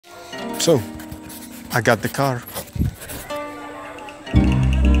So, I got the car.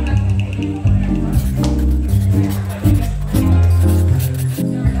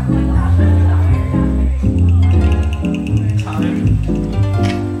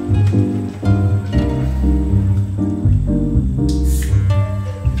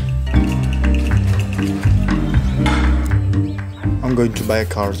 I'm going to buy a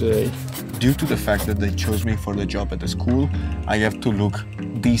car today. Due to the fact that they chose me for the job at the school, I have to look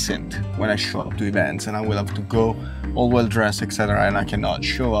decent when I show up to events, and I will have to go all well dressed, etc., and I cannot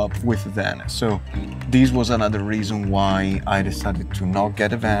show up with a van. So this was another reason why I decided to not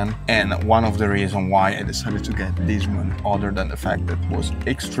get a van, and one of the reasons why I decided to get this one, other than the fact that it was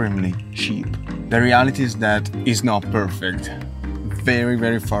extremely cheap. The reality is that it's not perfect. Very,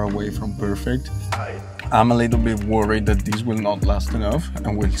 very far away from perfect. I'm a little bit worried that this will not last enough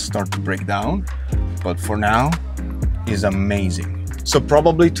and will start to break down, but for now, it's amazing. So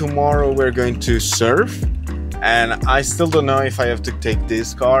probably tomorrow we're going to surf, and I still don't know if I have to take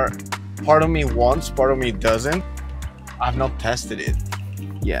this car. Part of me wants, part of me doesn't. I've not tested it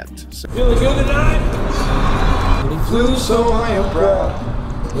yet. So. Feeling good tonight? He flew so high and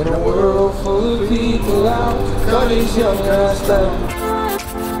proud, in a world full of people out to cut his young ass down.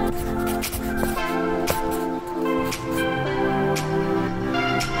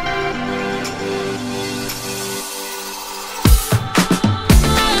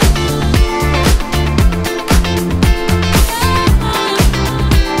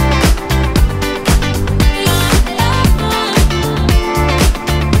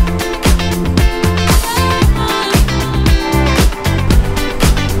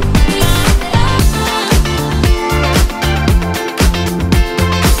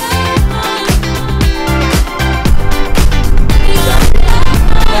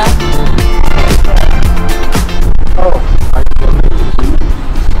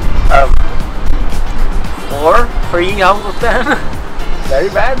 Out of 10 very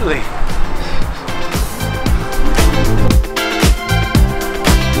badly.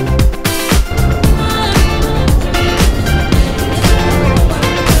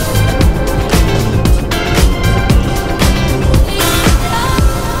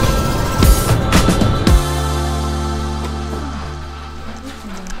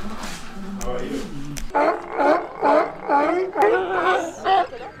 How are you?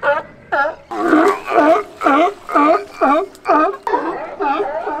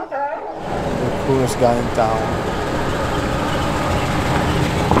 Coolest guy in town.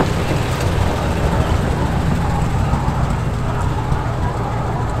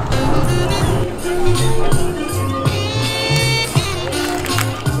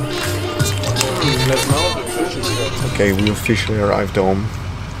 Okay, we officially arrived home.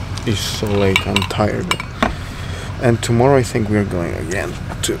 It's so late, I'm tired. And tomorrow I think we're going again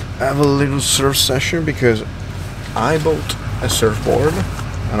to have a little surf session because I bought a surfboard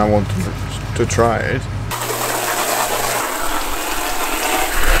and I want to try it.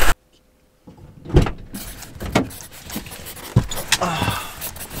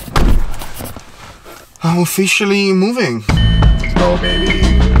 I'm officially moving. Let's go, baby.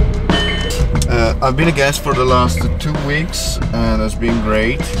 I've been a guest for the last 2 weeks and it's been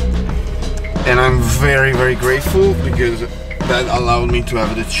great. And I'm very, very grateful because that allowed me to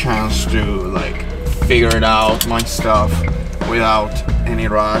have the chance to like figure it out, my stuff, without any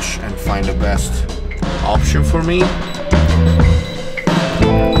rush and find the best option for me.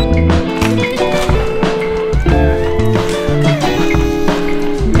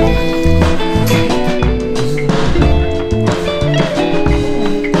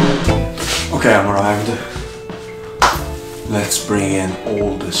 Okay, I'm arrived. Let's bring in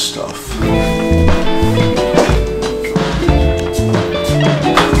all this stuff.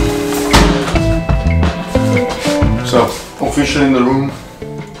 So, officially in the room,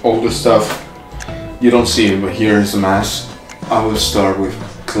 all the stuff, you don't see it, but here is a mess. I will start with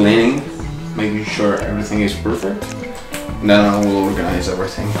cleaning, making sure everything is perfect, and then I will organize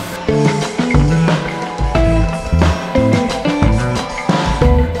everything.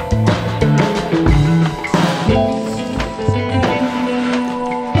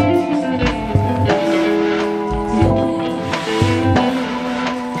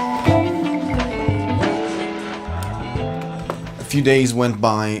 A few days went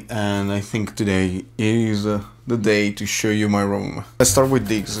by and I think today is the day to show you my room. Let's start with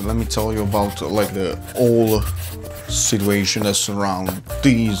this. Let me tell you about like the whole situation that surrounds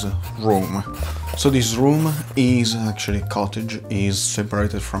this room. So this room is actually a cottage, is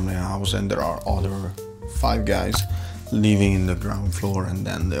separated from the house, and there are other 5 guys living in the ground floor and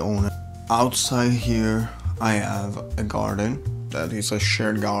then the owner. Outside here I have a garden that is a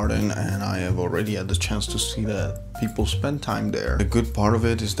shared garden, and I have already had the chance to see that people spend time there. The good part of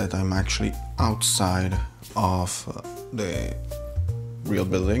it is that I'm actually outside of the real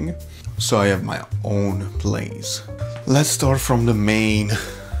building, so I have my own place. Let's start from the main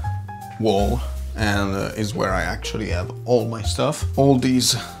wall, and is where I actually have all my stuff. All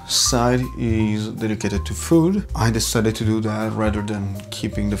this side is dedicated to food. I decided to do that rather than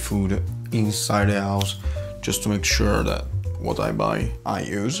keeping the food inside the house, just to make sure that what I buy, I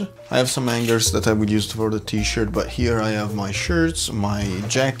use. I have some hangers that I would use for the t-shirt, but here I have my shirts, my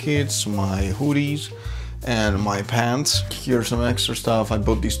jackets, my hoodies, and my pants. Here's some extra stuff. I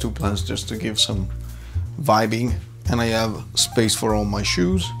bought these 2 plants just to give some vibing, and I have space for all my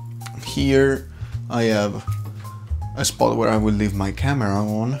shoes. Here I have a spot where I will leave my camera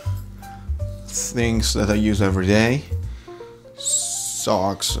on, things that I use every day,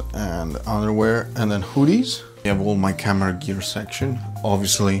 socks and underwear, and then hoodies. I have all my camera gear section,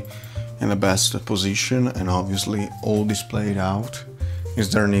 obviously in the best position and obviously all displayed out. Is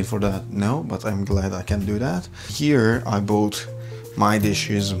there a need for that? No, but I'm glad I can do that. Here I bought my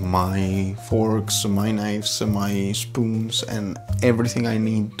dishes, my forks, my knives, my spoons, and everything I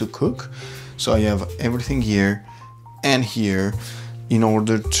need to cook. So I have everything here and here in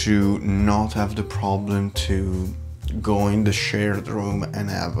order to not have the problem to go in the shared room and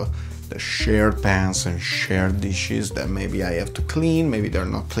have the shared pans and shared dishes that maybe I have to clean, maybe they're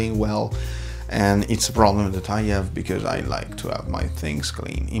not cleaned well. And it's a problem that I have because I like to have my things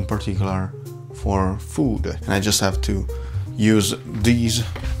clean, in particular for food. And I just have to use these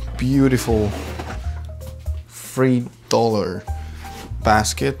beautiful $3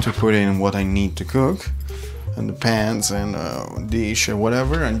 basket to put in what I need to cook, and the pans and dish or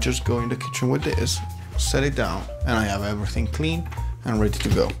whatever, and just go in the kitchen with this, set it down, and I have everything clean and ready to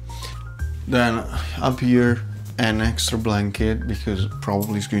go. Then up here, an extra blanket because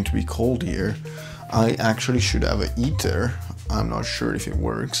probably it's going to be cold here. I actually should have a heater. I'm not sure if it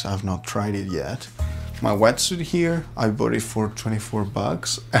works. I've not tried it yet. My wetsuit here, I bought it for 24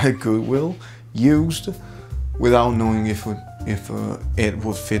 bucks at Goodwill, used, without knowing if it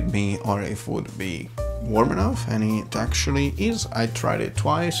would fit me or if it would be warm enough, and it actually is. I tried it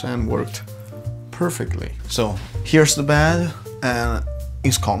twice and worked perfectly. So here's the bed, and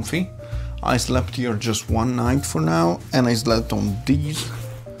it's comfy. I slept here just one night for now, and I slept on these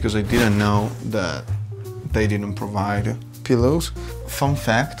because I didn't know that they didn't provide pillows. Fun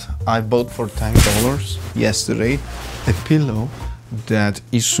fact, I bought for $10 yesterday a pillow that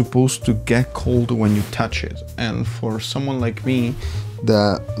is supposed to get cold when you touch it, and for someone like me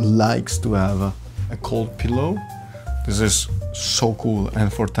that likes to have a cold pillow, this is so cool,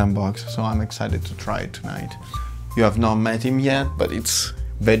 and for 10 bucks, so I'm excited to try it tonight. You have not met him yet, but it's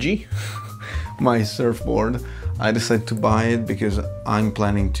Veggie, my surfboard. I decided to buy it because I'm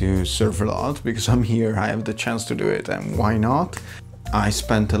planning to surf a lot, because I'm here, I have the chance to do it, and why not? I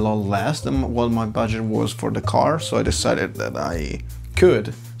spent a lot less than what my budget was for the car, so I decided that I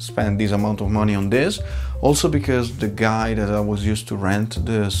could spend this amount of money on this. Also because the guy that I was used to rent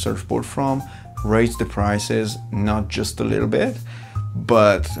the surfboard from raised the prices, not just a little bit,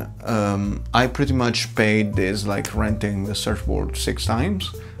 but I pretty much paid this like renting the surfboard 6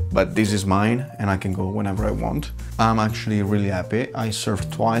 times. But this is mine and I can go whenever I want. I'm actually really happy. I surfed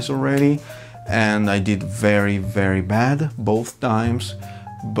twice already and I did very, very bad both times,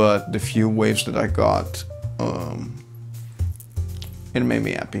 but the few waves that I got, it made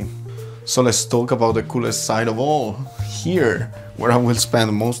me happy. So let's talk about the coolest side of all, here, where I will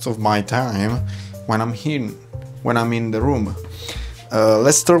spend most of my time when I'm in the room.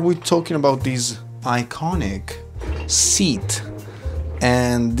 Let's start with talking about this iconic seat.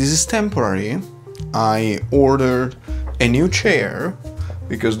 And this is temporary. I ordered a new chair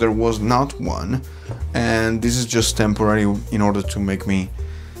because there was not one, and this is just temporary in order to make me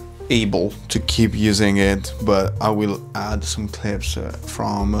able to keep using it, but I will add some clips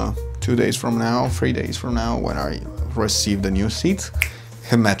from 2 days from now, 3 days from now, when I receive the new seat.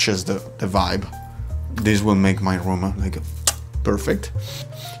 It matches the vibe. This will make my room like perfect.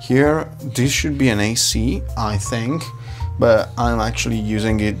 Here, this should be an AC, I think, but I'm actually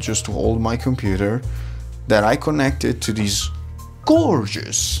using it just to hold my computer that I connected to this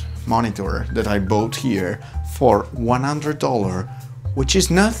gorgeous monitor that I bought here for $100, which is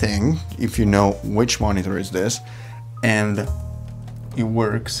nothing if you know which monitor is this, and it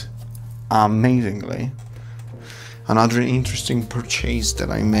works amazingly. Another interesting purchase that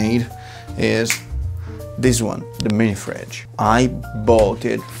I made is this one, the mini fridge. I bought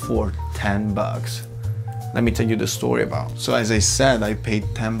it for 10 bucks. let me tell you the story about. So as I said, I paid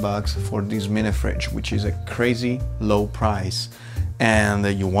 10 bucks for this mini fridge, which is a crazy low price. And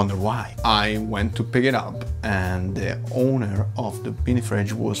you wonder why. I went to pick it up and the owner of the mini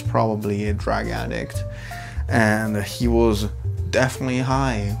fridge was probably a drug addict. And he was definitely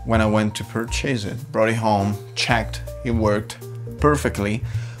high when I went to purchase it. Brought it home, checked, it worked perfectly.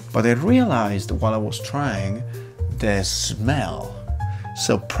 But I realized while I was trying, the smell.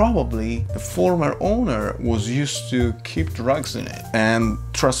 So probably the former owner was used to keep drugs in it. And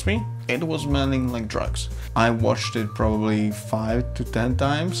trust me, it was smelling like drugs. I washed it probably 5 to 10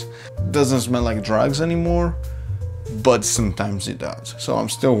 times. Doesn't smell like drugs anymore, but sometimes it does. So I'm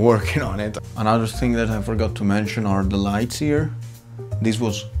still working on it. Another thing that I forgot to mention are the lights here. This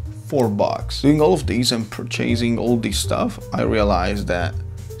was 4 bucks. Doing all of these and purchasing all this stuff, I realized that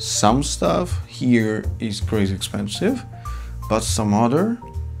some stuff here is crazy expensive, but some other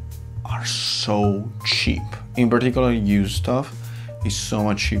are so cheap. In particular, used stuff is so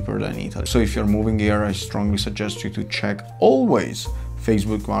much cheaper than Italy. So if you're moving here, I strongly suggest you to check always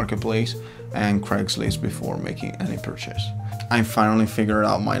Facebook Marketplace and Craigslist before making any purchase. I finally figured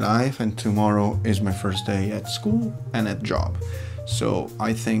out my life, and tomorrow is my first day at school and at job. So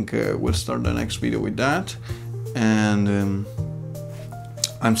I think we'll start the next video with that. And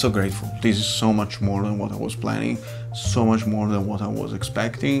I'm so grateful. This is so much more than what I was planning, so much more than what I was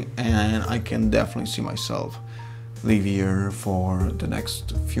expecting, and I can definitely see myself live here for the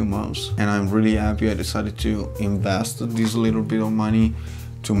next few months. And I'm really happy I decided to invest this little bit of money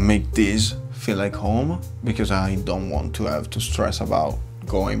to make this feel like home, because I don't want to have to stress about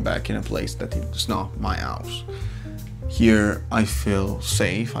going back in a place that is not my house. Here I feel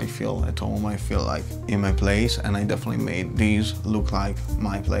safe, I feel at home, I feel like in my place, and I definitely made these look like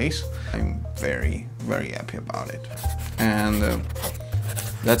my place. I'm very, very happy about it. And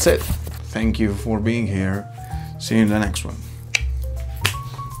that's it. Thank you for being here. See you in the next one.